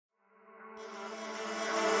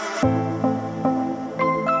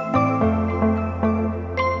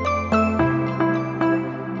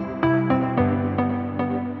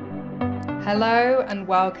Hello and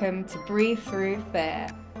welcome to Breathe Through Fear.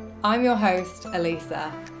 I'm your host,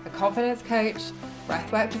 Elisa, a confidence coach,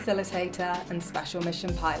 breathwork facilitator, and special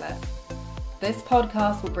mission pilot. This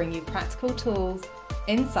podcast will bring you practical tools,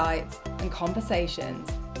 insights, and conversations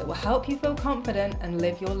that will help you feel confident and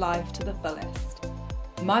live your life to the fullest.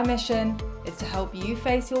 My mission is to help you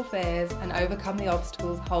face your fears and overcome the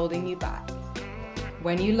obstacles holding you back.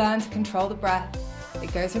 When you learn to control the breath,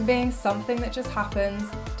 it goes from being something that just happens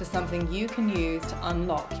to something you can use to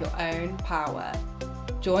unlock your own power.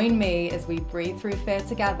 Join me as we breathe through fear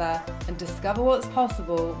together and discover what's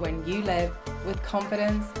possible when you live with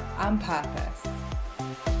confidence and purpose.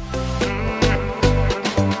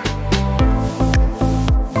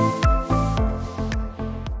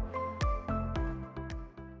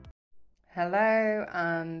 Hello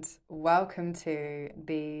and welcome to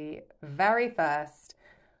the very first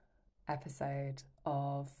episode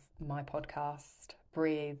of my podcast,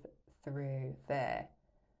 Breathe Through Fear.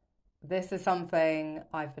 This is something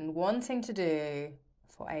I've been wanting to do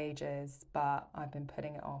for ages, but I've been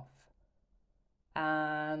putting it off.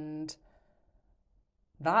 And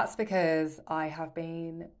that's because I have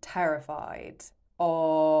been terrified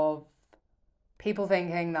of people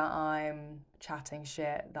thinking that I'm chatting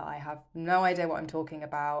shit, that I have no idea what I'm talking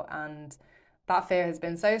about, and that fear has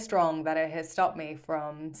been so strong that it has stopped me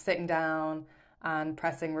from sitting down and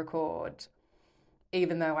pressing record,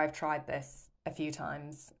 even though I've tried this a few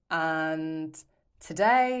times. And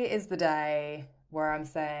today is the day where I'm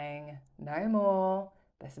saying, no more,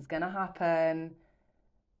 this is going to happen.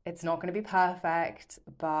 It's not going to be perfect,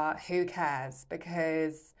 but who cares?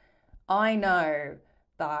 Because I know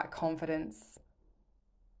that confidence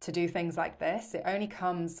to do things like this, it only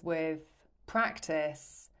comes with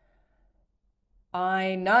practice.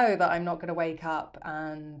 I know that I'm not going to wake up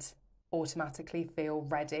and automatically feel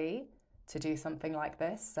ready to do something like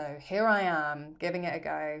this. So here I am giving it a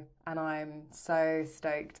go, and I'm so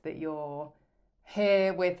stoked that you're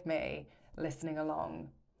here with me listening along.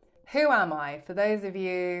 Who am I? For those of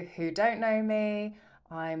you who don't know me,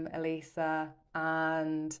 I'm Elisa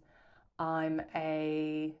and I'm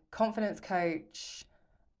a confidence coach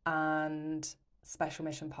and special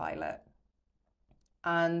mission pilot.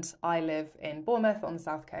 And I live in Bournemouth on the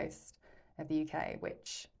south coast of the UK,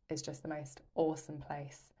 which is just the most awesome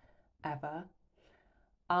place ever.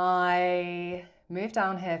 I moved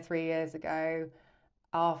down here 3 years ago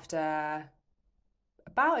after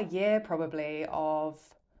about a year probably of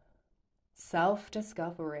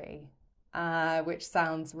self-discovery, which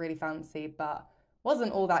sounds really fancy, but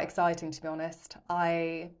wasn't all that exciting, to be honest.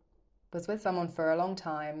 I was with someone for a long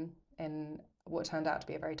time in what turned out to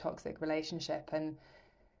be a very toxic relationship, and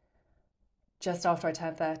just after I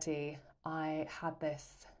turned 30, I had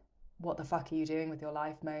this what the fuck are you doing with your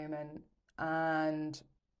life moment, and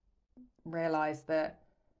realised that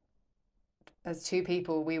as two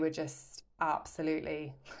people we were just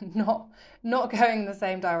absolutely not going in the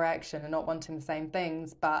same direction and not wanting the same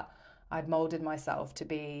things, but I'd moulded myself to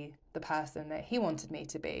be the person that he wanted me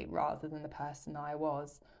to be rather than the person I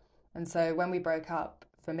was. And so when we broke up,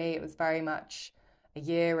 for me it was very much a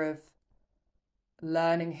year of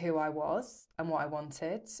learning who I was and what I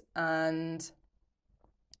wanted, and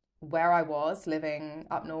where I was living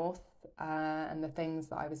up north, and the things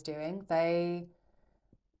that I was doing, they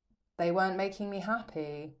weren't making me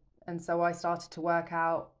happy. And so I started to work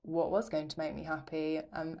out what was going to make me happy.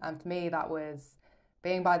 And for me, that was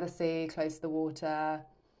being by the sea, close to the water,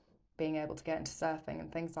 being able to get into surfing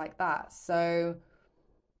and things like that. So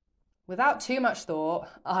without too much thought,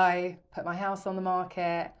 I put my house on the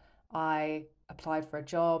market. I applied for a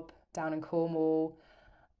job down in Cornwall.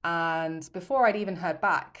 And before I'd even heard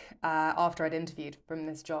back, after I'd interviewed from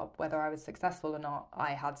this job, whether I was successful or not,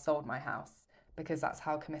 I had sold my house, because that's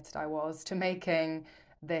how committed I was to making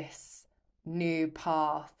this new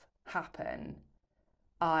path happen.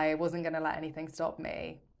 I wasn't going to let anything stop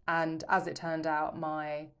me. And as it turned out,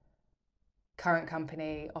 my current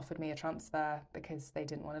company offered me a transfer because they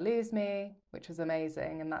didn't want to lose me, which was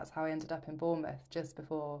amazing. And that's how I ended up in Bournemouth just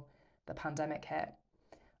before the pandemic hit.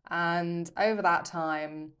 And over that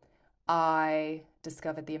time, I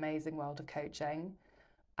discovered the amazing world of coaching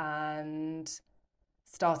and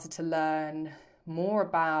started to learn more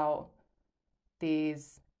about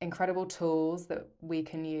these incredible tools that we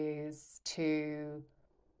can use to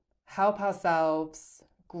help ourselves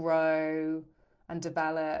grow and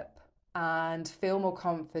develop and feel more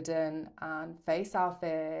confident and face our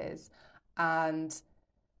fears and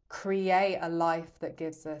create a life that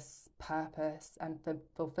gives us purpose and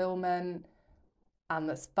fulfillment, and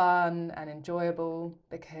that's fun and enjoyable,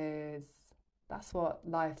 because that's what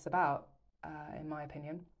life's about, in my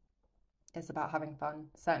opinion. It's about having fun.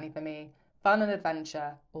 Certainly for me, fun and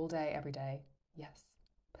adventure all day, every day. Yes,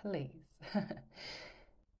 please.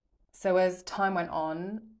 So as time went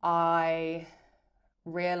on, I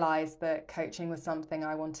realized that coaching was something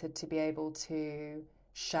I wanted to be able to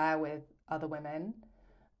share with other women.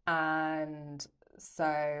 And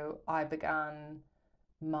so I began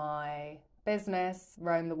my business,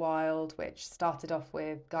 Roam the Wild, which started off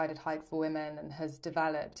with guided hikes for women and has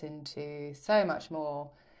developed into so much more,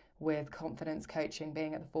 with confidence coaching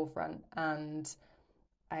being at the forefront, and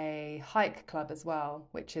a hike club as well,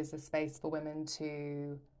 which is a space for women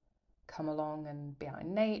to come along and be out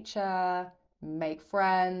in nature, make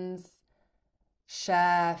friends,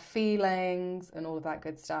 share feelings, and all of that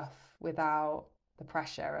good stuff without the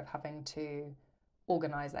pressure of having to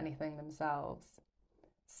organize anything themselves.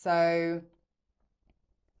 So,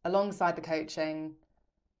 alongside the coaching,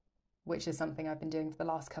 which is something I've been doing for the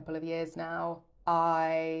last couple of years now,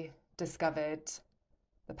 I discovered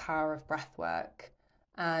the power of breath work.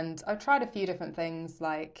 And I've tried a few different things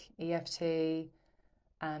like EFT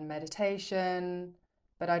and meditation,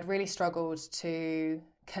 but I'd really struggled to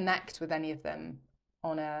connect with any of them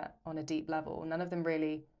on a deep level. None of them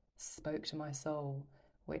really spoke to my soul,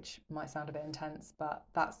 which might sound a bit intense, but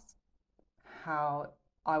that's how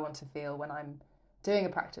I want to feel when I'm doing a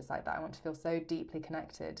practice like that. I want to feel so deeply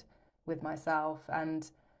connected with myself, and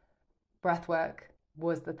breath work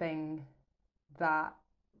was the thing that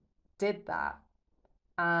did that.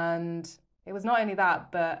 And it was not only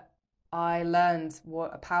that, but I learned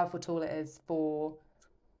what a powerful tool it is for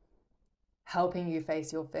helping you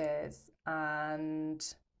face your fears,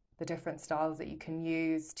 and the different styles that you can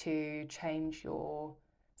use to change your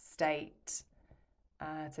state,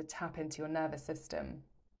 to tap into your nervous system.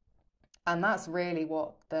 And that's really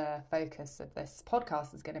what the focus of this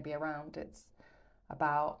podcast is going to be around. It's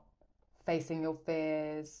about facing your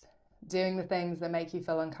fears, doing the things that make you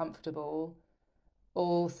feel uncomfortable,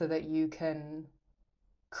 all so that you can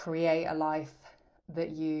create a life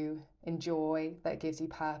that you enjoy, that gives you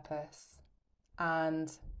purpose,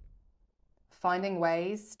 and finding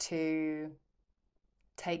ways to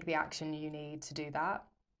take the action you need to do that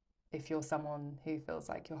if you're someone who feels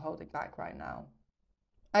like you're holding back right now.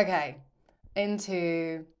 Okay,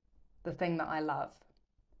 into the thing that I love,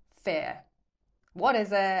 fear. What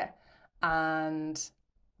is it, and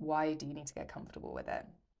why do you need to get comfortable with it?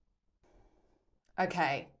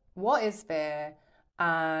 Okay, what is fear,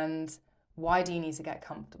 and why do you need to get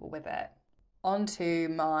comfortable with it? On to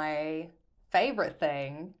my favorite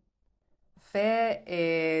thing. Fear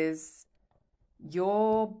is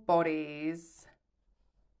your body's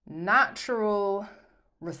natural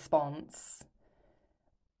response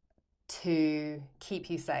to keep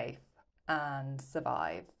you safe and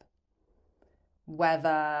survive.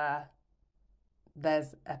 Whether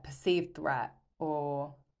there's a perceived threat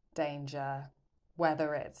or danger,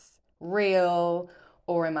 whether it's real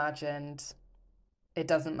or imagined, it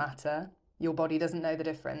doesn't matter. Your body doesn't know the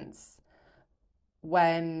difference.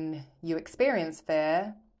 When you experience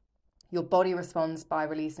fear, your body responds by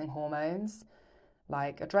releasing hormones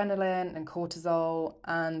like adrenaline and cortisol,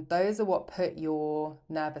 and those are what put your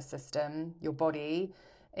nervous system, your body,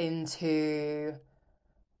 into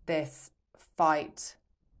this fight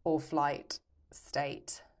or flight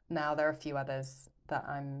state. Now, there are a few others that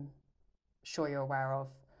I'm sure you're aware of,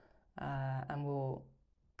 and we'll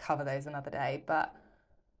cover those another day, but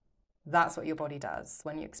that's what your body does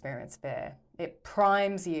when you experience fear. It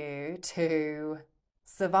primes you to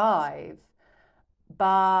survive.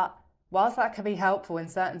 But whilst that can be helpful in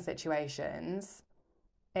certain situations,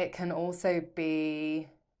 it can also be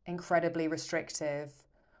incredibly restrictive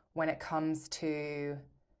when it comes to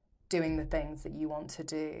doing the things that you want to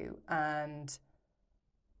do. And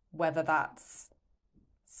whether that's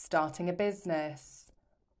starting a business,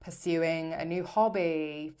 pursuing a new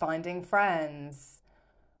hobby, finding friends,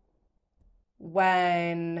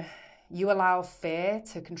 when you allow fear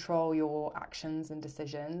to control your actions and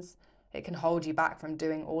decisions, it can hold you back from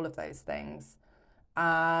doing all of those things.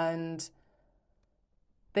 And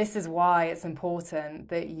this is why it's important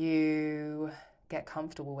that you get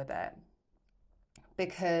comfortable with it.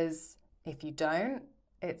 Because if you don't,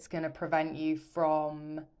 it's going to prevent you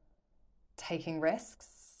from taking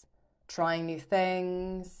risks, trying new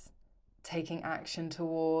things, taking action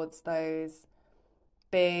towards those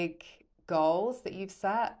big goals that you've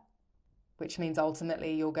set, which means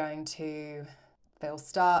ultimately you're going to feel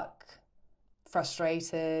stuck,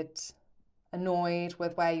 frustrated, annoyed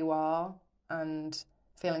with where you are, and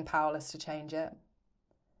feeling powerless to change it.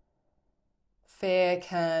 Fear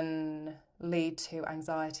can lead to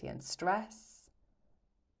anxiety and stress,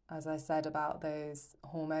 as I said about those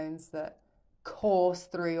hormones that course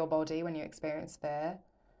through your body when you experience fear,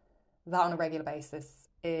 that on a regular basis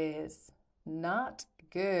is not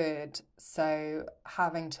good. So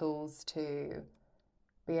having tools to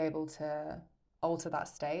be able to alter that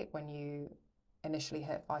state when you initially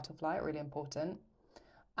hit fight or flight, really important.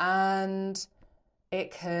 And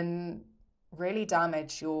it can really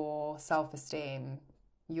damage your self-esteem,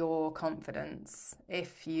 your confidence.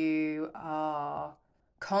 If you are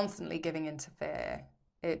constantly giving into fear,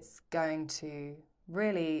 it's going to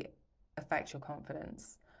really affect your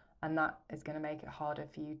confidence. And that is going to make it harder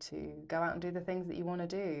for you to go out and do the things that you want to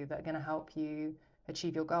do that are going to help you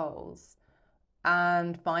achieve your goals.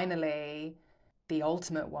 And finally, the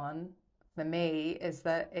ultimate one for me is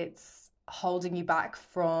that it's holding you back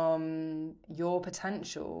from your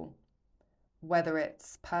potential, whether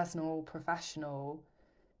it's personal or professional.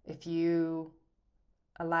 If you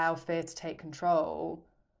allow fear to take control,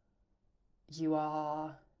 you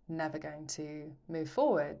are never going to move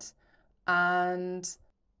forward. And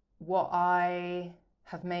what I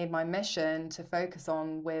have made my mission to focus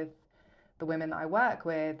on with the women that I work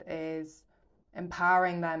with is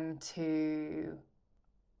empowering them to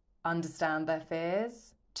understand their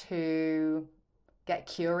fears, to get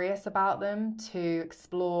curious about them, to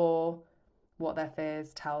explore what their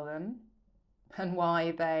fears tell them and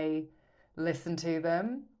why they listen to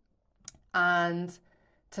them, and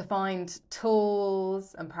to find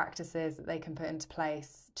tools and practices that they can put into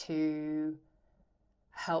place to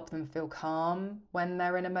help them feel calm when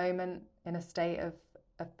they're in a moment, in a state of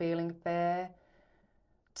feeling fear,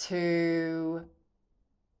 to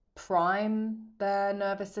prime their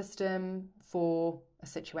nervous system for a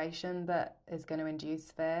situation that is going to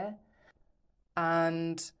induce fear,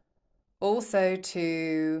 and also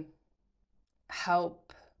to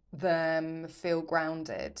help them feel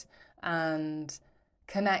grounded and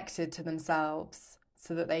connected to themselves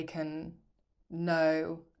so that they can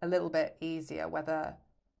know a little bit easier whether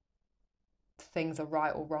things are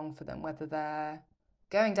right or wrong for them, whether they're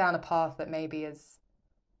going down a path that maybe is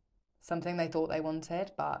something they thought they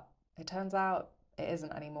wanted, but it turns out it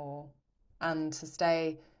isn't anymore, and to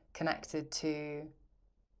stay connected to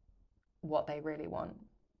what they really want.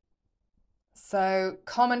 So,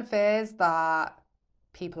 common fears that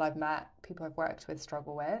people I've met, people I've worked with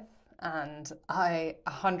struggle with, and I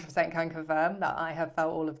 100% can confirm that I have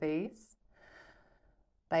felt all of these.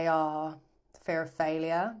 They are fear of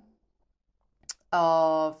failure,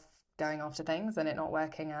 of going after things and it not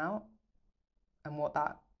working out, and what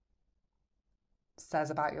that says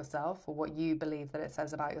about yourself, or what you believe that it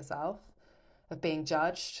says about yourself, of being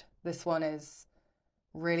judged. This one is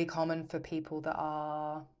really common for people that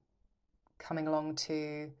are coming along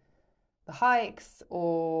to the hikes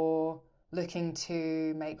or looking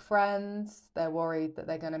to make friends. They're worried that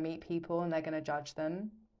they're going to meet people and they're going to judge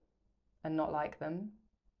them and not like them.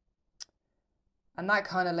 And that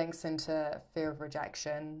kind of links into fear of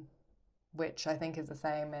rejection, which I think is the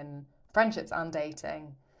same in friendships and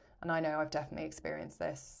dating. And I know I've definitely experienced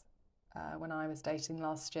this when I was dating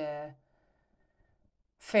last year.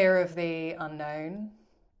 Fear of the unknown.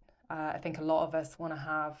 I think a lot of us want to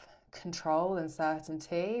have control and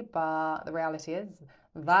certainty, but the reality is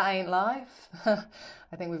that ain't life.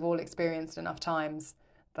 I think we've all experienced enough times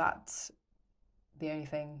that the only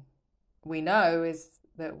thing we know is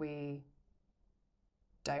that we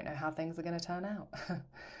don't know how things are going to turn out.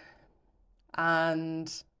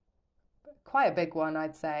 And quite a big one,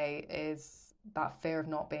 I'd say, is that fear of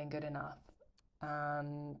not being good enough.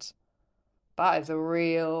 And that is a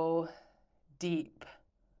real deep-rooted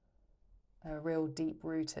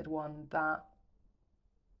one that,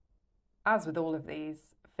 as with all of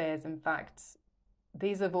these fears, in fact,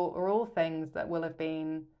 these are all things that will have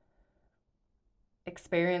been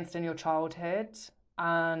experienced in your childhood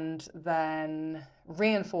and then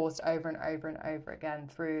reinforced over and over and over again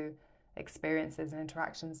through experiences and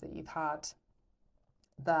interactions that you've had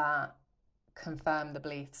that confirm the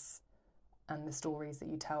beliefs and the stories that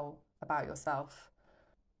you tell about yourself.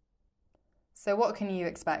 So what can you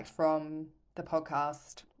expect from the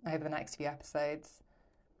podcast over the next few episodes?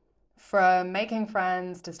 From making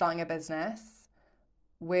friends to starting a business,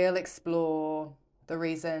 we'll explore the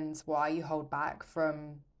reasons why you hold back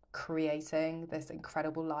from creating this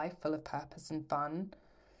incredible life full of purpose and fun,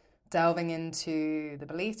 delving into the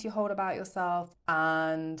beliefs you hold about yourself,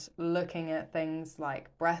 and looking at things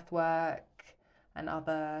like breath work and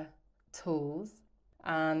other tools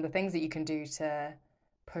and the things that you can do to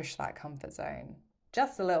push that comfort zone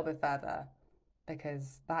just a little bit further,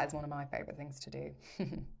 because that is one of my favourite things to do.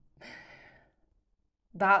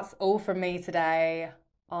 That's all from me today.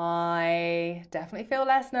 I definitely feel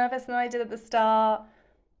less nervous than I did at the start.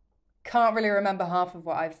 Can't really remember half of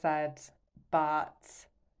what I've said, but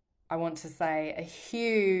I want to say a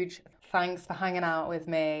huge thanks for hanging out with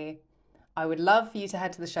me. I would love for you to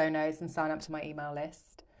head to the show notes and sign up to my email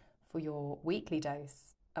list for your weekly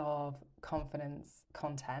dose of confidence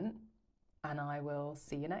content, and I will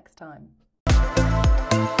see you next time.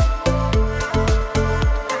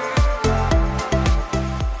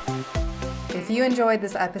 If you enjoyed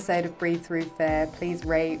this episode of Breathe Through Fear, please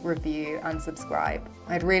rate, review, and subscribe.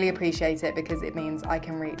 I'd really appreciate it because it means I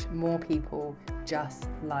can reach more people just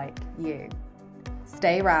like you.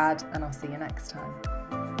 Stay rad, and I'll see you next time.